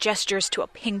 Rudnick gestures to a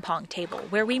ping pong table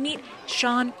where we meet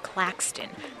Sean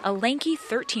Claxton, a lanky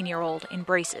 13-year-old in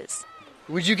braces.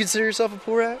 Would you consider yourself a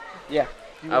pool rat? Yeah,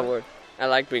 I would. I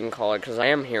like being called because I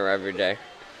am here every day.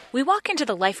 We walk into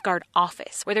the lifeguard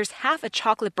office where there's half a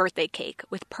chocolate birthday cake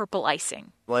with purple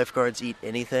icing. Lifeguards eat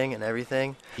anything and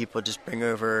everything. People just bring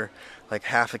over like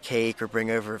half a cake or bring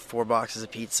over 4 boxes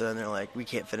of pizza and they're like, we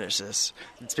can't finish this.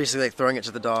 It's basically like throwing it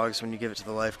to the dogs when you give it to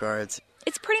the lifeguards.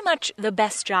 It's pretty much the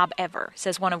best job ever,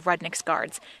 says one of Rudnick's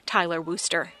guards, Tyler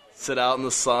Wooster. Sit out in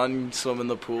the sun, swim in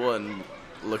the pool, and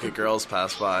look at girls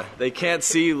pass by. They can't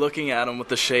see you looking at them with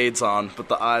the shades on, but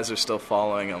the eyes are still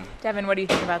following them. Devin, what do you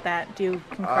think about that? Do you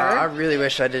concur? I really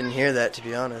wish I didn't hear that, to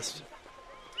be honest.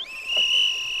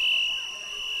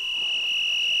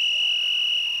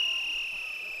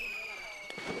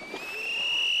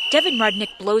 Devin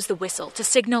Rudnick blows the whistle to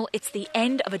signal it's the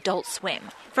end of adult swim.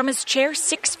 From his chair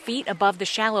 6 feet above the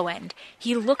shallow end,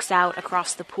 he looks out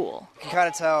across the pool. You can kind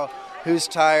of tell who's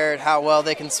tired, how well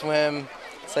they can swim.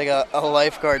 It's like a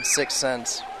lifeguard's sixth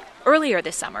sense. Earlier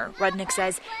this summer, Rudnick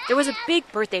says, there was a big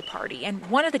birthday party and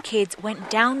one of the kids went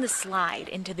down the slide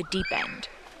into the deep end.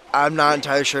 I'm not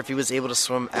entirely sure if he was able to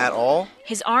swim at all.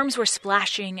 His arms were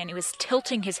splashing and he was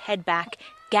tilting his head back,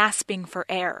 gasping for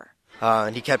air.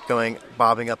 And he kept going,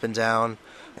 bobbing up and down.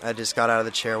 I just got out of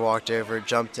the chair, walked over,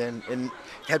 jumped in, and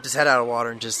kept his head out of water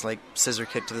and just like scissor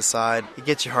kicked to the side. It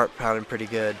gets your heart pounding pretty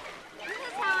good. This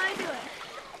is how I do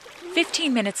it.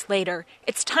 15 minutes later,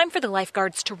 it's time for the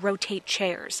lifeguards to rotate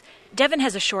chairs. Devin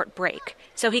has a short break,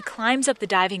 so he climbs up the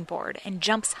diving board and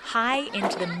jumps high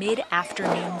into the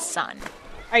mid-afternoon sun.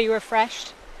 Are you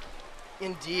refreshed?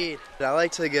 Indeed. I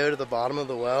like to go to the bottom of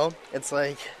the well. It's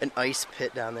like an ice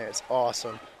pit down there. It's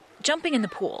awesome. Jumping in the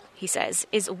pool, he says,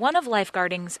 is one of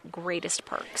lifeguarding's greatest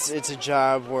perks. It's a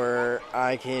job where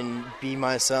I can be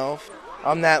myself.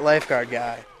 I'm that lifeguard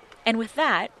guy. And with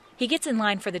that, he gets in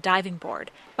line for the diving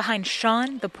board behind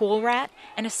Sean, the pool rat,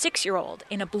 and a 6-year-old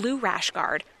in a blue rash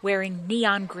guard wearing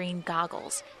neon green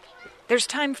goggles. There's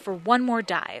time for one more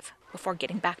dive before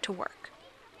getting back to work.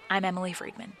 I'm Emily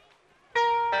Friedman.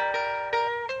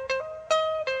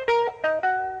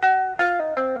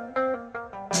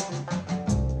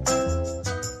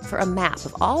 For a map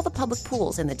of all the public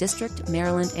pools in the District,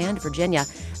 Maryland, and Virginia,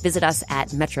 visit us at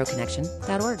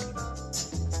metroconnection.org.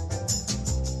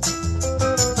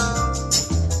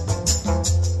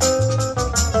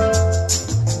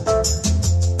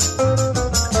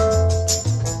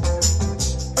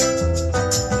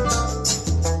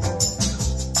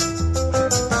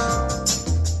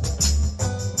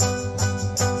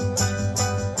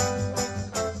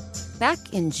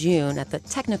 Back in June, at the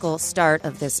technical start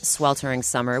of this sweltering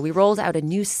summer, we rolled out a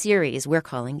new series we're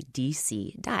calling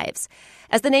DC Dives.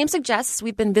 As the name suggests,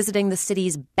 we've been visiting the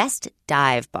city's best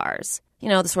dive bars. You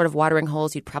know, the sort of watering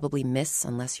holes you'd probably miss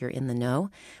unless you're in the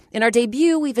know. In our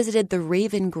debut, we visited the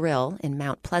Raven Grill in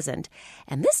Mount Pleasant.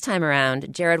 And this time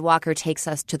around, Jared Walker takes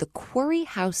us to the Quarry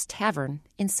House Tavern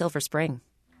in Silver Spring.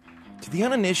 To the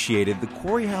uninitiated, the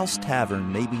Quarry House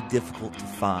Tavern may be difficult to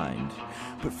find.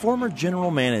 But former general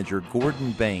manager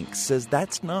Gordon Banks says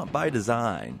that's not by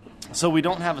design. So we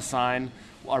don't have a sign.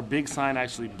 Our big sign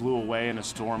actually blew away in a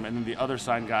storm, and then the other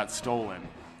sign got stolen.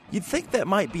 You'd think that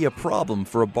might be a problem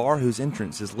for a bar whose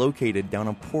entrance is located down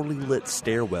a poorly lit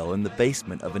stairwell in the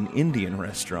basement of an Indian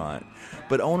restaurant.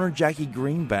 But owner Jackie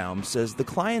Greenbaum says the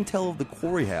clientele of the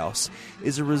Quarry House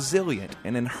is a resilient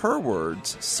and, in her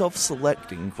words,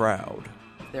 self-selecting crowd.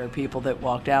 There are people that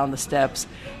walk down the steps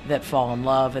that fall in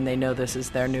love and they know this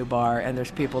is their new bar, and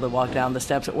there's people that walk down the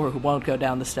steps or who won't go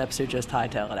down the steps who just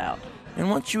hightail it out. And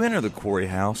once you enter the Quarry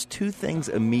House, two things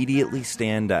immediately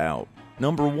stand out.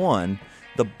 Number one,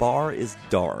 the bar is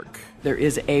dark. There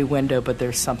is a window, but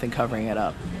there's something covering it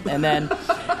up. And then...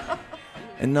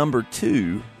 And number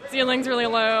two... Ceiling's really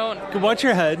low. You can watch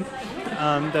your head.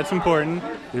 That's important.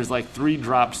 There's like 3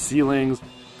 dropped ceilings.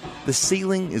 The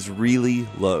ceiling is really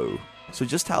low. So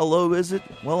just how low is it?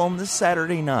 Well, on this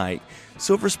Saturday night,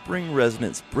 Silver Spring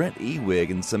residents Brent Ewig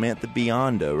and Samantha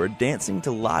Biondo are dancing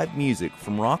to live music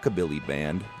from rockabilly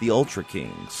band The Ultra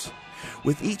Kings.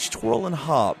 With each twirl and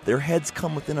hop, their heads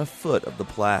come within a foot of the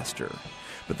plaster.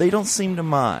 But they don't seem to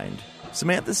mind.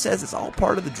 Samantha says it's all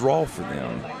part of the draw for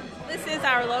them. This is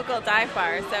our local dive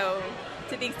bar, so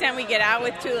to the extent we get out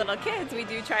with 2 little kids, we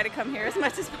do try to come here as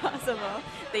much as possible.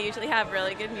 They usually have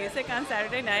really good music on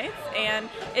Saturday nights, and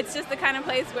it's just the kind of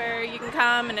place where you can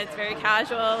come and it's very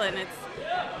casual and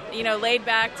it's, you know, laid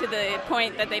back to the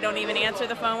point that they don't even answer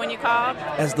the phone when you call.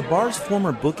 As the bar's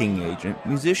former booking agent,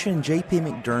 musician J.P.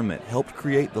 McDermott helped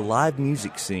create the live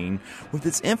music scene with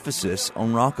its emphasis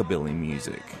on rockabilly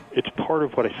music. It's part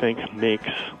of what I think makes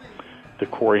the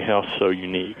Quarry House so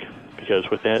unique, because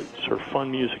with that sort of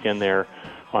fun music in there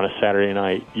on a Saturday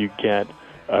night, you get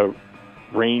a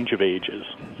range of ages.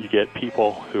 You get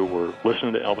people who were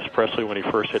listening to Elvis Presley when he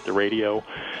first hit the radio,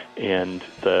 and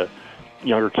the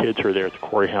younger kids are there at the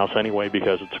Quarry House anyway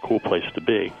because it's a cool place to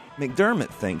be. McDermott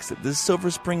thinks that this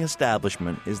Silver Spring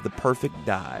establishment is the perfect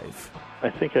dive. I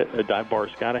think a dive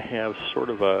bar's got to have sort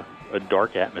of a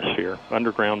dark atmosphere.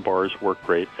 Underground bars work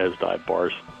great as dive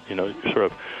bars. You know, sort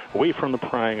of away from the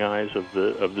prying eyes of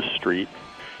the street.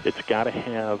 It's got to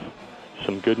have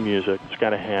some good music. It's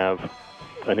got to have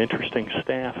an interesting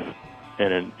staff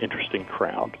and an interesting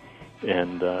crowd.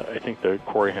 And I think the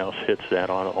Quarry House hits that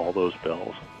on all those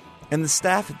bells. And the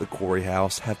staff at the Quarry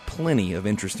House have plenty of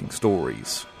interesting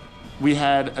stories. We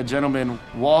had a gentleman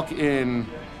walk in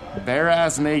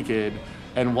bare-ass naked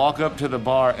and walk up to the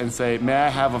bar and say, "May I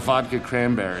have a vodka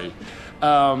cranberry?"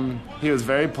 He was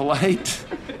very polite.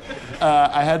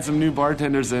 I had some new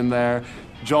bartenders in there.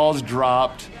 Jaws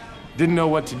dropped. Didn't know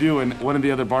what to do, and one of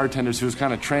the other bartenders who was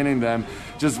kind of training them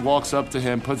just walks up to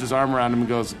him, puts his arm around him and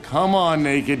goes, "Come on,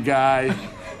 naked guy,"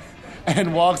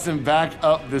 and walks him back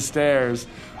up the stairs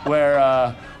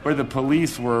where the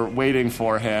police were waiting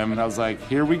for him. And I was like,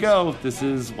 here we go. This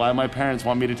is why my parents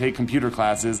want me to take computer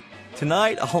classes.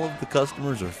 Tonight, all of the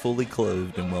customers are fully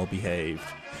clothed and well-behaved.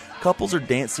 Couples are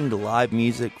dancing to live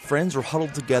music, friends are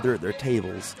huddled together at their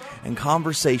tables, and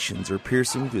conversations are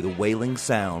piercing through the wailing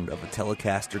sound of a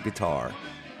Telecaster guitar.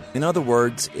 In other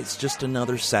words, it's just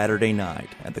another Saturday night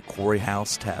at the Quarry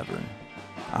House Tavern.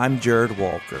 I'm Jared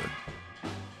Walker.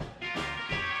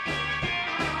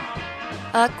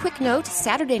 A quick note,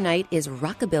 Saturday night is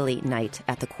Rockabilly Night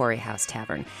at the Quarry House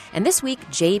Tavern. And this week,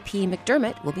 J.P.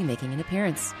 McDermott will be making an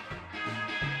appearance.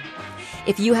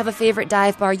 If you have a favorite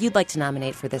dive bar you'd like to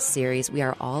nominate for this series, we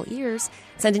are all ears.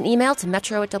 Send an email to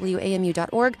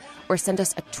metro@wamu.org or send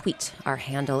us a tweet. Our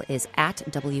handle is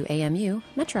 @WAMU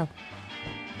Metro.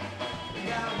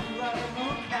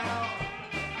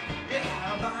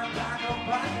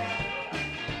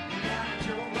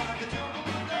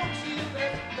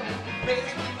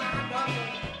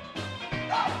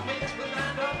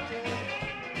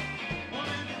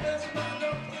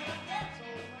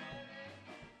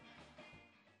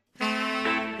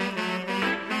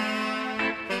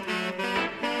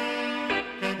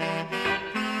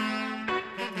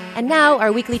 And now,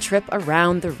 our weekly trip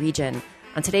around the region.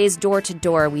 On today's Door to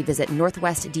Door, we visit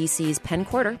Northwest D.C.'s Penn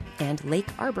Quarter and Lake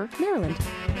Arbor, Maryland.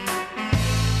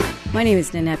 My name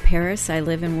is Nanette Paris. I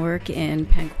live and work in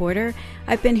Penn Quarter.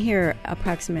 I've been here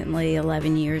approximately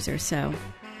 11 years or so.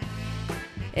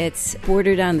 It's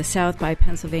bordered on the south by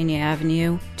Pennsylvania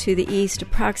Avenue, to the east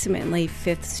approximately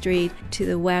 5th Street, to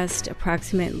the west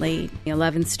approximately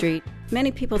 11th Street.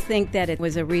 Many people think that it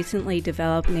was a recently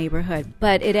developed neighborhood,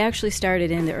 but it actually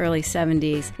started in the early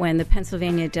 70s when the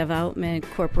Pennsylvania Development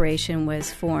Corporation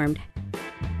was formed.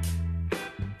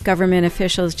 Government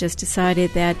officials just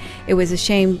decided that it was a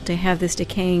shame to have this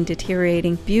decaying,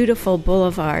 deteriorating, beautiful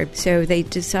boulevard, so they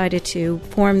decided to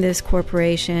form this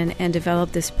corporation and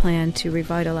develop this plan to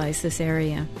revitalize this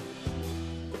area.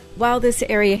 While this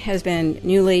area has been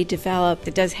newly developed,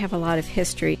 it does have a lot of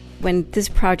history. When this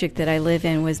project that I live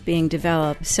in was being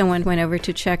developed, someone went over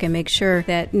to check and make sure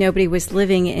that nobody was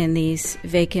living in these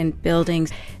vacant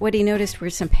buildings. What he noticed were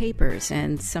some papers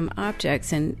and some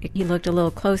objects, and he looked a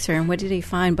little closer, and what did he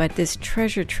find but this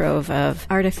treasure trove of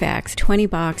artifacts, 20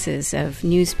 boxes of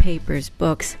newspapers,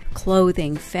 books,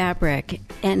 clothing, fabric,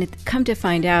 and come to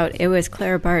find out, it was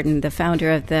Clara Barton, the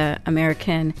founder of the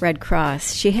American Red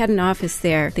Cross. She had an office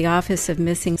there, the Office of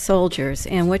Missing Soldiers,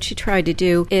 and what she tried to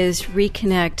do is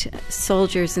reconnect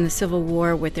soldiers in the Civil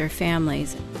War with their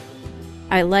families.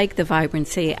 I like the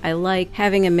vibrancy. I like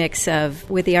having a mix of,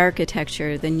 with the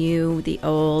architecture, the new, the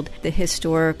old, the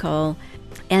historical,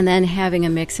 and then having a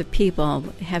mix of people,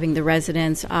 having the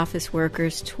residents, office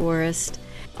workers, tourists,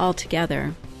 all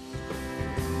together.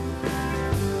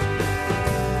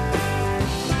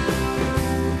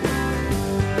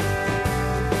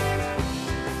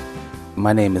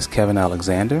 My name is Kevin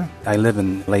Alexander. I live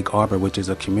in Lake Arbor, which is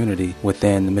a community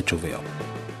within Mitchellville.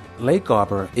 Lake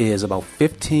Arbor is about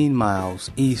 15 miles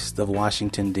east of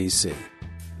Washington, D.C.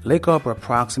 Lake Arbor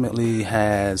approximately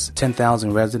has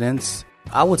 10,000 residents.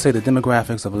 I would say the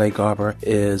demographics of Lake Arbor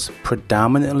is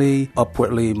predominantly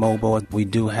upwardly mobile. We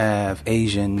do have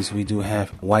Asians, we do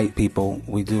have white people,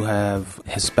 we do have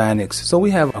Hispanics. So we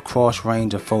have a cross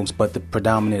range of folks, but the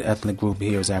predominant ethnic group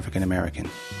here is African American.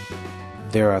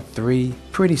 There are 3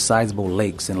 pretty sizable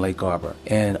lakes in Lake Arbor,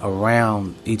 and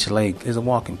around each lake is a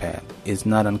walking path. It's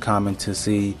not uncommon to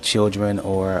see children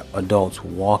or adults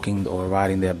walking or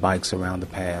riding their bikes around the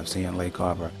paths here in Lake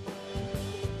Arbor.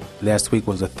 Last week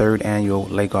was the 3rd annual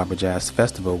Lake Arbor Jazz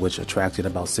Festival, which attracted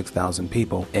about 6,000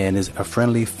 people, and is a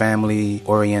friendly,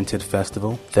 family-oriented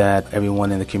festival that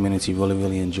everyone in the community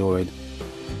really enjoyed.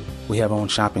 We have our own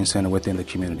shopping center within the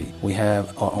community. We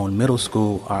have our own middle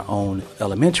school, our own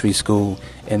elementary school,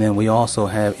 and then we also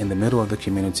have in the middle of the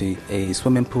community a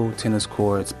swimming pool, tennis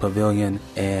courts, pavilion,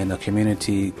 and a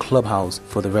community clubhouse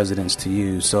for the residents to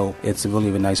use. So it's a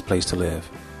really nice place to live.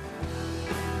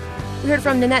 We heard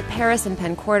from Nanette Paris in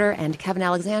Penn Quarter and Kevin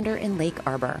Alexander in Lake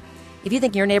Arbor. If you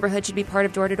think your neighborhood should be part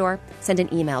of Door to Door, send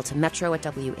an email to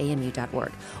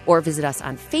metro@wamu.org or visit us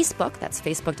on Facebook. That's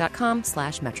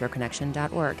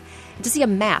facebook.com/metroconnection.org. And to see a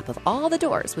map of all the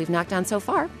doors we've knocked on so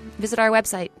far, visit our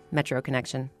website,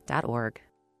 metroconnection.org.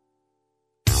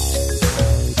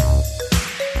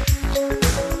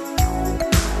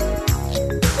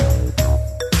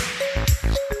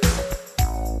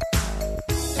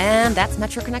 And that's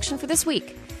Metro Connection for this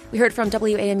week. We heard from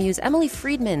WAMU's Emily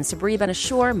Friedman, Sabri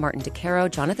Ben-Ashur, Martin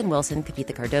DeCaro, Jonathan Wilson,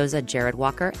 Kapitha Cardoza, Jared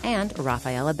Walker, and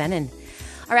Rafaela Benin.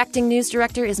 Our acting news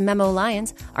director is Memo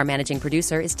Lyons. Our managing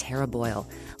producer is Tara Boyle.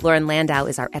 Lauren Landau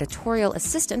is our editorial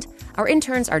assistant. Our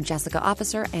interns are Jessica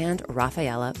Officer and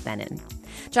Rafaela Benin.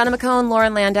 Jonna McCone,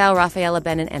 Lauren Landau, Rafaela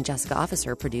Bennett, and Jessica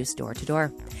Officer produced Door to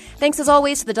Door. Thanks as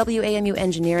always to the WAMU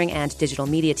engineering and digital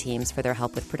media teams for their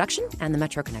help with production and the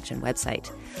Metro Connection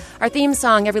website. Our theme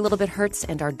song, Every Little Bit Hurts,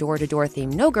 and our Door to Door theme,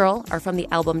 No Girl, are from the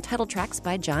album title tracks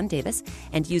by John Davis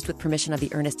and used with permission of the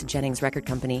Ernest Jennings Record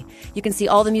Company. You can see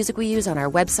all the music we use on our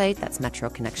website. That's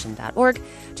metroconnection.org.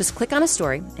 Just click on a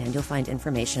story and you'll find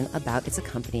information about its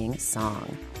accompanying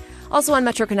song. Also on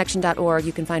metroconnection.org,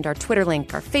 you can find our Twitter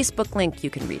link, our Facebook link. You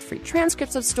can read free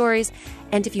transcripts of stories.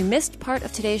 And if you missed part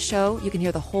of today's show, you can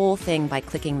hear the whole thing by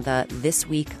clicking the This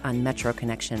Week on Metro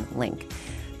Connection link.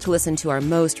 To listen to our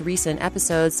most recent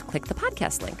episodes, click the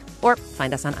podcast link or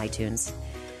find us on iTunes.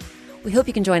 We hope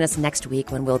you can join us next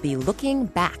week when we'll be looking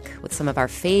back with some of our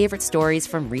favorite stories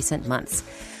from recent months.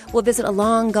 We'll visit a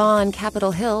long-gone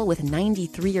Capitol Hill with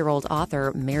 93-year-old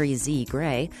author Mary Z.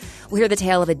 Gray. We'll hear the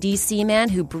tale of a D.C. man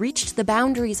who breached the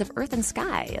boundaries of Earth and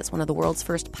Sky as one of the world's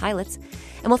first pilots.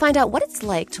 And we'll find out what it's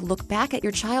like to look back at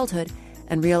your childhood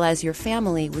and realize your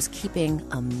family was keeping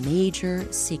a major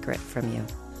secret from you.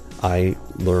 I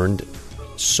learned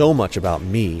so much about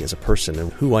me as a person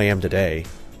and who I am today,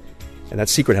 and that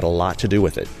secret had a lot to do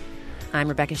with it. I'm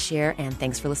Rebecca Shear, and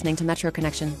thanks for listening to Metro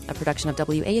Connection, a production of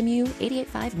WAMU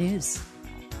 88.5 News.